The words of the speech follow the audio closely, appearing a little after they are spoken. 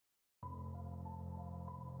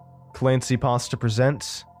Clancy Pasta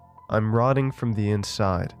presents I'm Rotting from the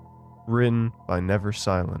Inside, written by Never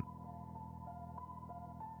Silent.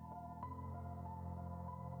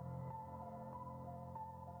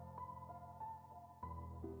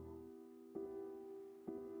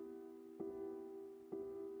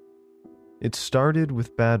 It started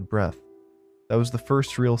with bad breath. That was the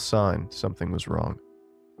first real sign something was wrong.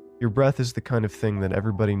 Your breath is the kind of thing that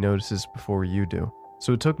everybody notices before you do,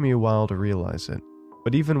 so it took me a while to realize it.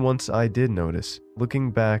 But even once I did notice, looking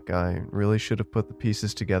back, I really should have put the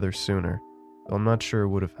pieces together sooner, though I'm not sure it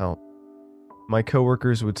would have helped. My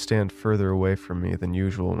coworkers would stand further away from me than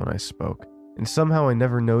usual when I spoke, and somehow I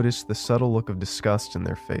never noticed the subtle look of disgust in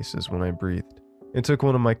their faces when I breathed. It took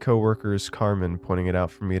one of my coworkers, Carmen, pointing it out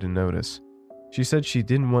for me to notice. She said she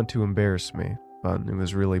didn't want to embarrass me, but it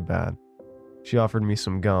was really bad. She offered me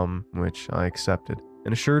some gum, which I accepted,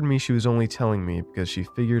 and assured me she was only telling me because she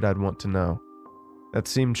figured I'd want to know. That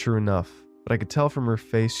seemed true enough, but I could tell from her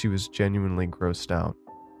face she was genuinely grossed out.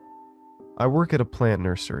 I work at a plant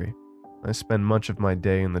nursery. I spend much of my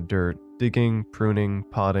day in the dirt, digging, pruning,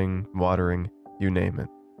 potting, watering, you name it.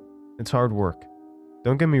 It's hard work.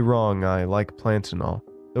 Don't get me wrong, I like plants and all,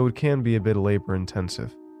 though it can be a bit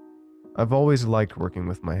labor-intensive. I've always liked working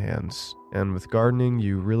with my hands, and with gardening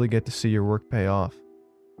you really get to see your work pay off.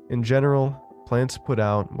 In general, plants put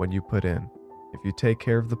out what you put in. If you take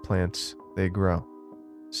care of the plants, they grow.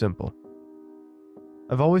 Simple.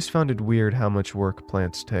 I've always found it weird how much work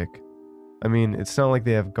plants take. I mean, it's not like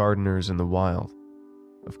they have gardeners in the wild.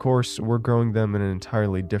 Of course, we're growing them in an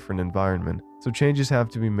entirely different environment, so changes have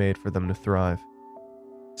to be made for them to thrive.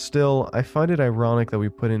 Still, I find it ironic that we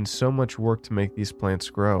put in so much work to make these plants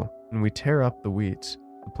grow, and we tear up the weeds,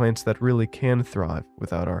 the plants that really can thrive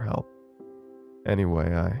without our help.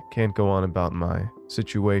 Anyway, I can't go on about my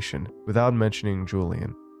situation without mentioning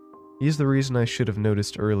Julian. He's the reason I should have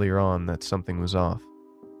noticed earlier on that something was off.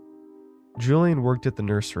 Julian worked at the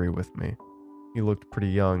nursery with me. He looked pretty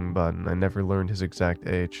young, but I never learned his exact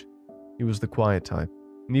age. He was the quiet type,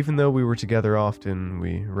 and even though we were together often,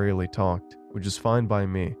 we rarely talked, which is fine by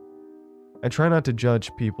me. I try not to judge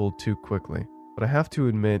people too quickly, but I have to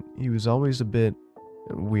admit he was always a bit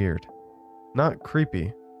weird. Not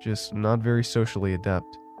creepy, just not very socially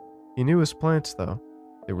adept. He knew his plants though.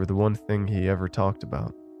 They were the one thing he ever talked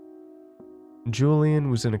about.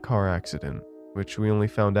 Julian was in a car accident, which we only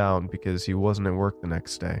found out because he wasn't at work the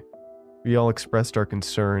next day. We all expressed our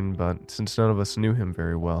concern, but since none of us knew him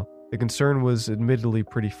very well, the concern was admittedly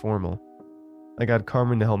pretty formal. I got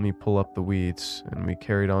Carmen to help me pull up the weeds, and we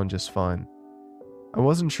carried on just fine. I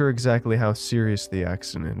wasn't sure exactly how serious the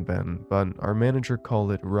accident had been, but our manager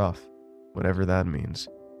called it rough, whatever that means.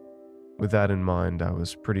 With that in mind, I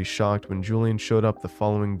was pretty shocked when Julian showed up the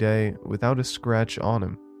following day without a scratch on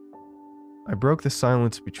him. I broke the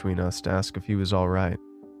silence between us to ask if he was alright.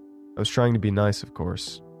 I was trying to be nice, of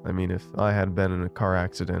course. I mean, if I had been in a car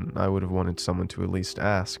accident, I would have wanted someone to at least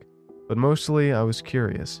ask. But mostly, I was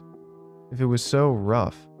curious. If it was so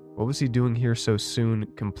rough, what was he doing here so soon,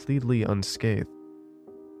 completely unscathed?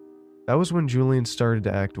 That was when Julian started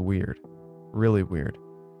to act weird. Really weird.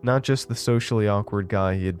 Not just the socially awkward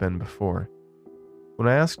guy he had been before. When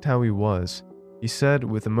I asked how he was, he said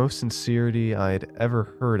with the most sincerity I had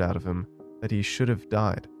ever heard out of him that he should have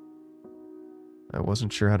died. I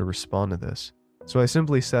wasn't sure how to respond to this, so I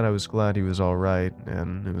simply said I was glad he was alright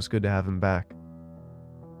and it was good to have him back.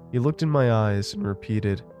 He looked in my eyes and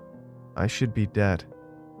repeated, "I should be dead.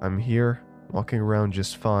 I'm here, walking around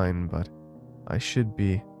just fine, but I should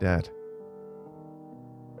be dead."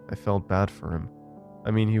 I felt bad for him. I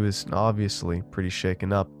mean, he was obviously pretty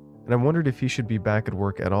shaken up, and I wondered if he should be back at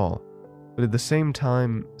work at all. But at the same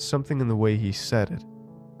time, something in the way he said it,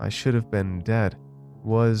 "I should have been dead,"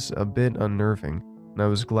 was a bit unnerving, and I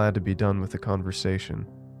was glad to be done with the conversation.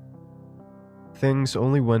 Things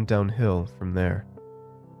only went downhill from there.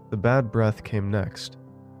 The bad breath came next.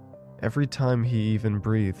 Every time he even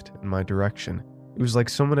breathed in my direction, it was like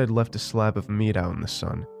someone had left a slab of meat out in the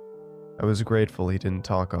sun. I was grateful he didn't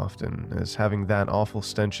talk often, as having that awful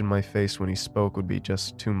stench in my face when he spoke would be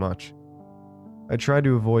just too much. I tried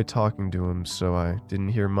to avoid talking to him, so I didn't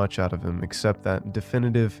hear much out of him except that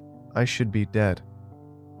definitive, "I should be dead."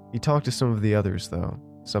 He talked to some of the others though,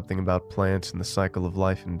 something about plants and the cycle of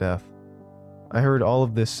life and death. I heard all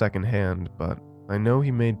of this secondhand, but I know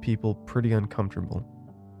he made people pretty uncomfortable.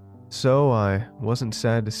 So I wasn't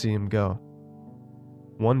sad to see him go.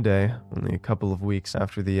 One day, only a couple of weeks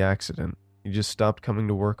after the accident, he just stopped coming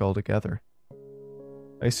to work altogether.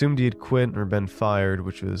 I assumed he had quit or been fired,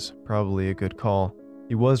 which was probably a good call.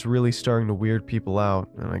 He was really starting to weird people out,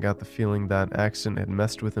 and I got the feeling that accident had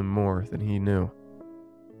messed with him more than he knew.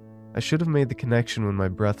 I should have made the connection when my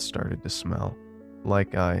breath started to smell.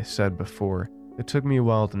 Like I said before, it took me a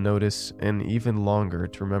while to notice and even longer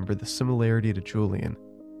to remember the similarity to Julian.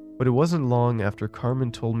 But it wasn't long after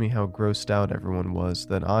Carmen told me how grossed out everyone was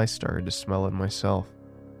that I started to smell it myself.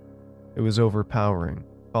 It was overpowering,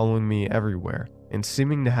 following me everywhere, and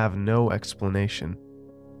seeming to have no explanation.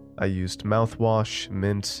 I used mouthwash,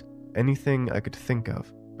 mints, anything I could think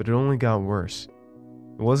of, but it only got worse.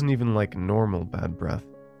 It wasn't even like normal bad breath.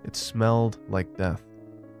 It smelled like death.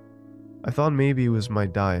 I thought maybe it was my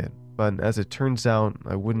diet, but as it turns out,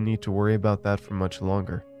 I wouldn't need to worry about that for much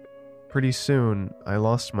longer. Pretty soon, I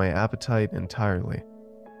lost my appetite entirely.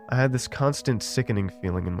 I had this constant sickening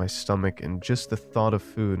feeling in my stomach, and just the thought of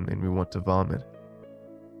food made me want to vomit.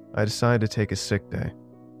 I decided to take a sick day.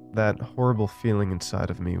 That horrible feeling inside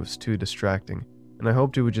of me was too distracting, and I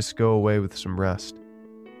hoped it would just go away with some rest.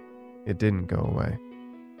 It didn't go away.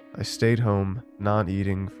 I stayed home, not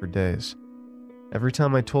eating for days. Every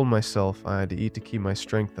time I told myself I had to eat to keep my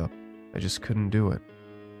strength up, I just couldn't do it.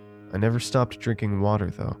 I never stopped drinking water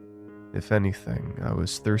though. If anything, I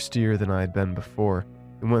was thirstier than I had been before,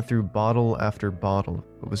 and went through bottle after bottle,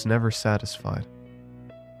 but was never satisfied.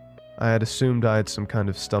 I had assumed I had some kind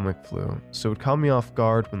of stomach flu, so it caught me off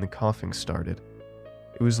guard when the coughing started.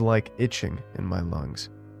 It was like itching in my lungs,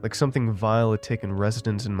 like something vile had taken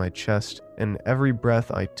residence in my chest, and every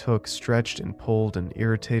breath I took stretched and pulled and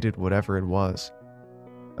irritated whatever it was.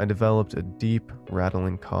 I developed a deep,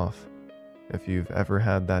 rattling cough. If you've ever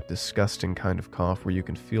had that disgusting kind of cough where you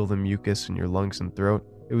can feel the mucus in your lungs and throat,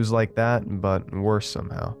 it was like that, but worse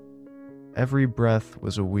somehow. Every breath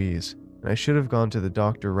was a wheeze, and I should have gone to the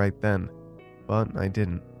doctor right then, but I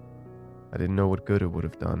didn't. I didn't know what good it would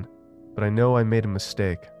have done, but I know I made a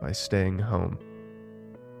mistake by staying home.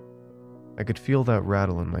 I could feel that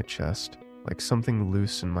rattle in my chest, like something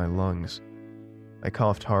loose in my lungs. I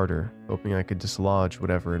coughed harder, hoping I could dislodge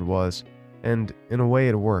whatever it was, and in a way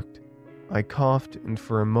it worked. I coughed, and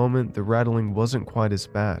for a moment the rattling wasn't quite as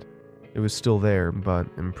bad. It was still there, but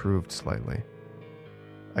improved slightly.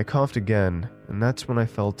 I coughed again, and that's when I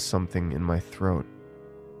felt something in my throat.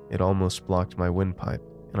 It almost blocked my windpipe,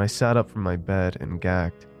 and I sat up from my bed and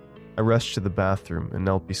gagged. I rushed to the bathroom and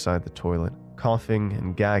knelt beside the toilet, coughing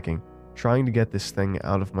and gagging, trying to get this thing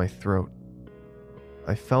out of my throat.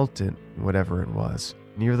 I felt it, whatever it was,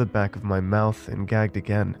 near the back of my mouth and gagged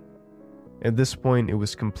again. At this point, it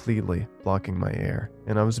was completely blocking my air,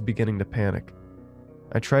 and I was beginning to panic.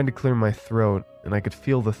 I tried to clear my throat, and I could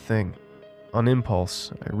feel the thing. On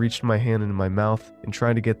impulse, I reached my hand into my mouth and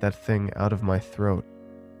tried to get that thing out of my throat.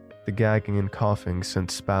 The gagging and coughing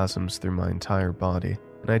sent spasms through my entire body,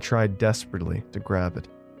 and I tried desperately to grab it.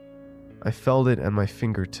 I felt it at my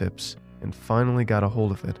fingertips, and finally got a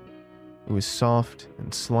hold of it. It was soft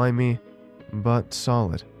and slimy, but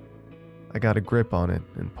solid. I got a grip on it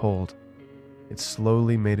and pulled. It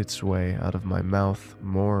slowly made its way out of my mouth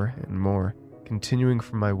more and more, continuing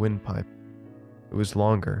from my windpipe. It was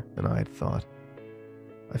longer than I had thought.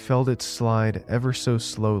 I felt it slide ever so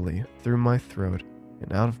slowly through my throat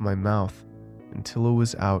and out of my mouth until it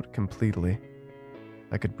was out completely.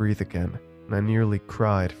 I could breathe again, and I nearly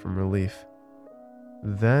cried from relief.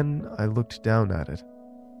 Then I looked down at it.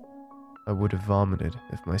 I would have vomited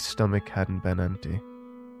if my stomach hadn't been empty.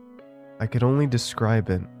 I could only describe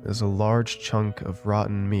it as a large chunk of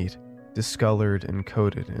rotten meat, discolored and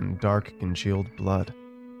coated in dark congealed blood.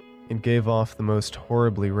 It gave off the most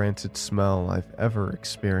horribly rancid smell I've ever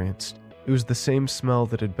experienced. It was the same smell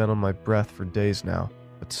that had been on my breath for days now,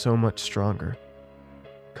 but so much stronger.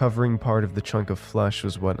 Covering part of the chunk of flesh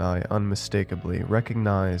was what I unmistakably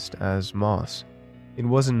recognized as moss. It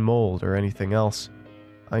wasn't mold or anything else.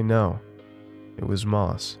 I know. It was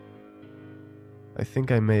moss. I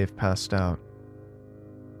think I may have passed out.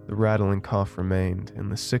 The rattling cough remained,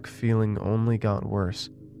 and the sick feeling only got worse.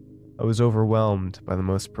 I was overwhelmed by the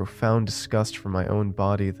most profound disgust for my own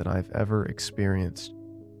body that I've ever experienced.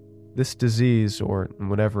 This disease, or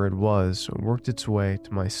whatever it was, worked its way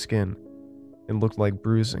to my skin. It looked like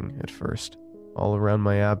bruising at first, all around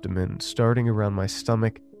my abdomen, starting around my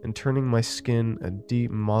stomach and turning my skin a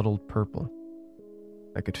deep mottled purple.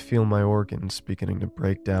 I could feel my organs beginning to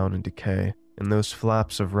break down and decay, and those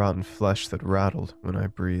flaps of rotten flesh that rattled when I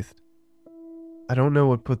breathed. I don't know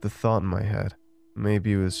what put the thought in my head.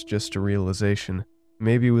 Maybe it was just a realization.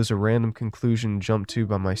 Maybe it was a random conclusion jumped to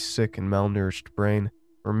by my sick and malnourished brain,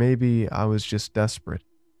 or maybe I was just desperate.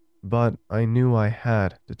 But I knew I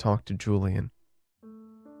had to talk to Julian.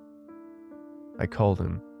 I called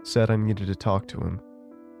him, said I needed to talk to him.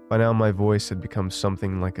 By now my voice had become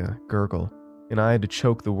something like a gurgle, and I had to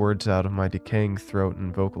choke the words out of my decaying throat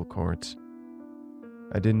and vocal cords.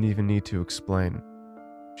 I didn't even need to explain.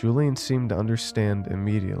 Julian seemed to understand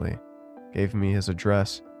immediately, gave me his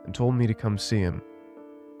address, and told me to come see him.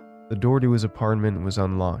 The door to his apartment was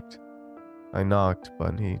unlocked. I knocked,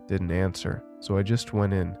 but he didn't answer, so I just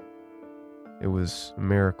went in. It was a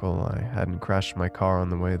miracle I hadn't crashed my car on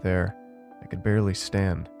the way there. I could barely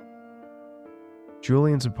stand.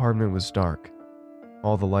 Julian's apartment was dark.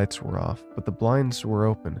 All the lights were off, but the blinds were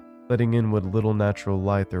open, letting in what little natural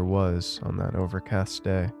light there was on that overcast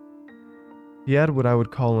day. He had what I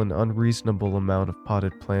would call an unreasonable amount of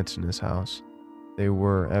potted plants in his house. They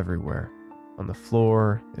were everywhere, on the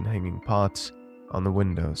floor, in hanging pots, on the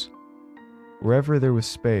windows. Wherever there was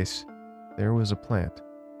space, there was a plant.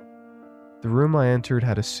 The room I entered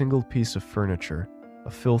had a single piece of furniture,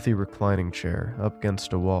 a filthy reclining chair up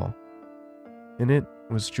against a wall. In it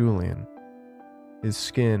was Julian. His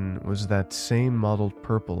skin was that same mottled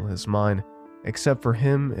purple as mine, except for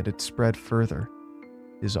him it had spread further.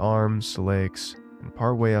 His arms, legs, and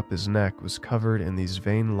partway up his neck was covered in these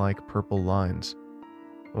vein-like purple lines.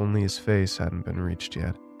 Only his face hadn't been reached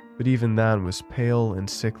yet, but even that was pale and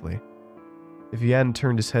sickly. If he hadn't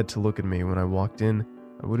turned his head to look at me when I walked in,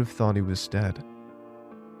 I would have thought he was dead.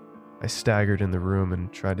 I staggered in the room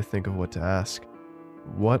and tried to think of what to ask.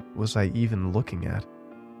 What was I even looking at?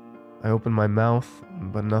 I opened my mouth,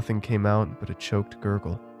 but nothing came out but a choked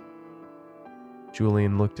gurgle.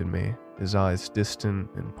 Julian looked at me, his eyes distant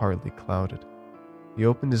and partly clouded. He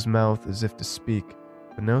opened his mouth as if to speak,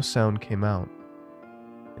 but no sound came out.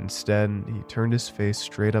 Instead, he turned his face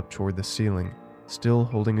straight up toward the ceiling, still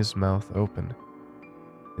holding his mouth open.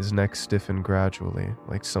 His neck stiffened gradually,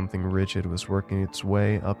 like something rigid was working its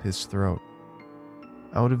way up his throat.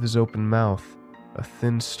 Out of his open mouth, a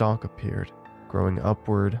thin stalk appeared, growing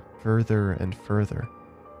upward further and further.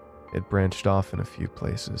 It branched off in a few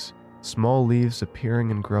places, small leaves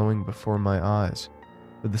appearing and growing before my eyes,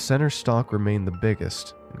 but the center stalk remained the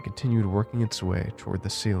biggest and continued working its way toward the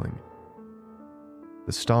ceiling.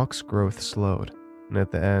 The stalk's growth slowed, and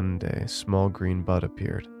at the end a small green bud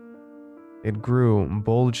appeared. It grew,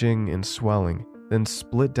 bulging and swelling, then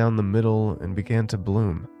split down the middle and began to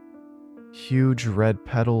bloom. Huge red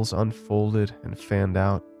petals unfolded and fanned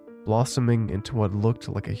out, blossoming into what looked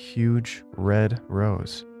like a huge red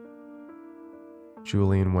rose.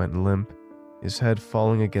 Julian went limp, his head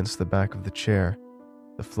falling against the back of the chair,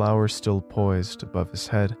 the flower still poised above his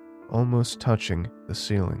head, almost touching the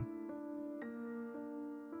ceiling.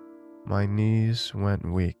 My knees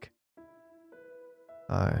went weak.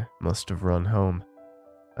 I must have run home.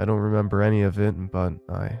 I don't remember any of it, but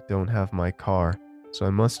I don't have my car, so I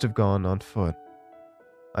must have gone on foot.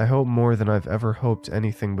 I hope more than I've ever hoped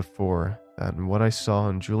anything before that what I saw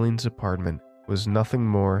in Julian's apartment was nothing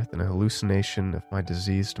more than a hallucination of my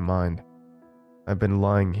diseased mind. I've been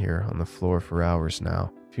lying here on the floor for hours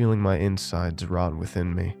now, feeling my insides rot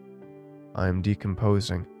within me. I am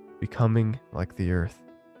decomposing, becoming like the earth.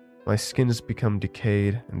 My skin has become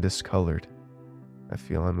decayed and discolored. I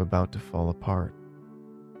feel I'm about to fall apart.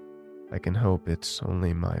 I can hope it's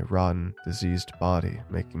only my rotten, diseased body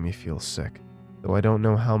making me feel sick, though I don't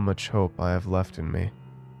know how much hope I have left in me.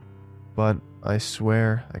 But I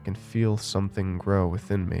swear I can feel something grow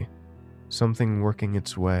within me, something working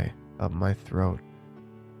its way up my throat.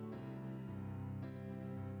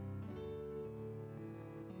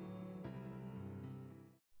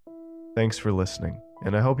 Thanks for listening,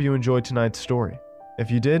 and I hope you enjoyed tonight's story. If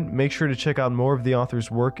you did, make sure to check out more of the author's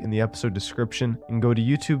work in the episode description and go to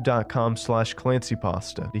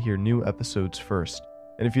youtube.com/clancypasta to hear new episodes first.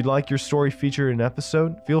 And if you'd like your story featured in an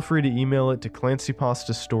episode, feel free to email it to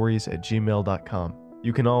clancypastastories@gmail.com.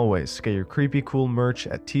 You can always get your creepy cool merch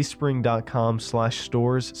at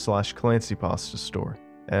teespring.com/stores/clancypastastore.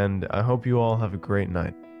 And I hope you all have a great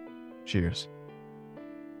night. Cheers.